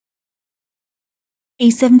A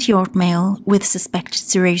 70-year-old male with suspected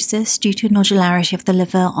cirrhosis due to nodularity of the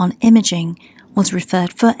liver on imaging was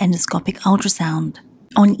referred for endoscopic ultrasound.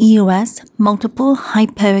 On EUS, multiple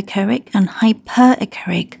hypoechoric and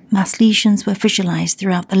hyperechoic mass lesions were visualized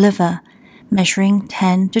throughout the liver, measuring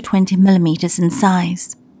 10 to 20 millimeters in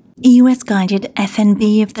size. EUS-guided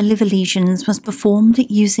FNB of the liver lesions was performed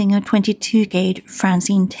using a 22-gauge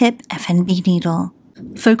Francine tip FNB needle.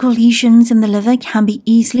 Focal lesions in the liver can be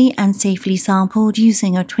easily and safely sampled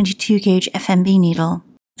using a 22-gauge FNB needle.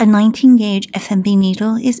 A 19-gauge FNB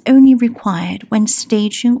needle is only required when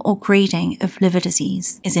staging or grading of liver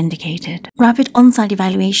disease is indicated. Rapid on-site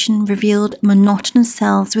evaluation revealed monotonous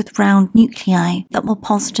cells with round nuclei that were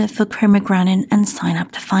positive for chromogranin and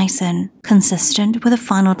synaptophysin, consistent with a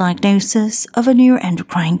final diagnosis of a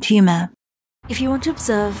neuroendocrine tumor. If you want to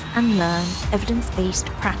observe and learn evidence-based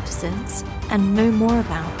practices and know more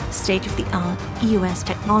about state-of-the-art EUS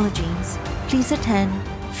technologies, please attend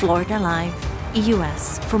Florida Live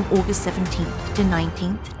EUS from August 17th to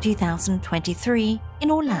 19th, 2023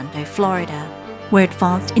 in Orlando, Florida, where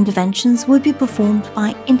advanced interventions will be performed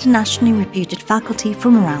by internationally reputed faculty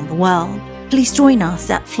from around the world. Please join us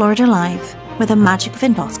at Florida Live, where the magic of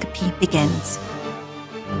endoscopy begins.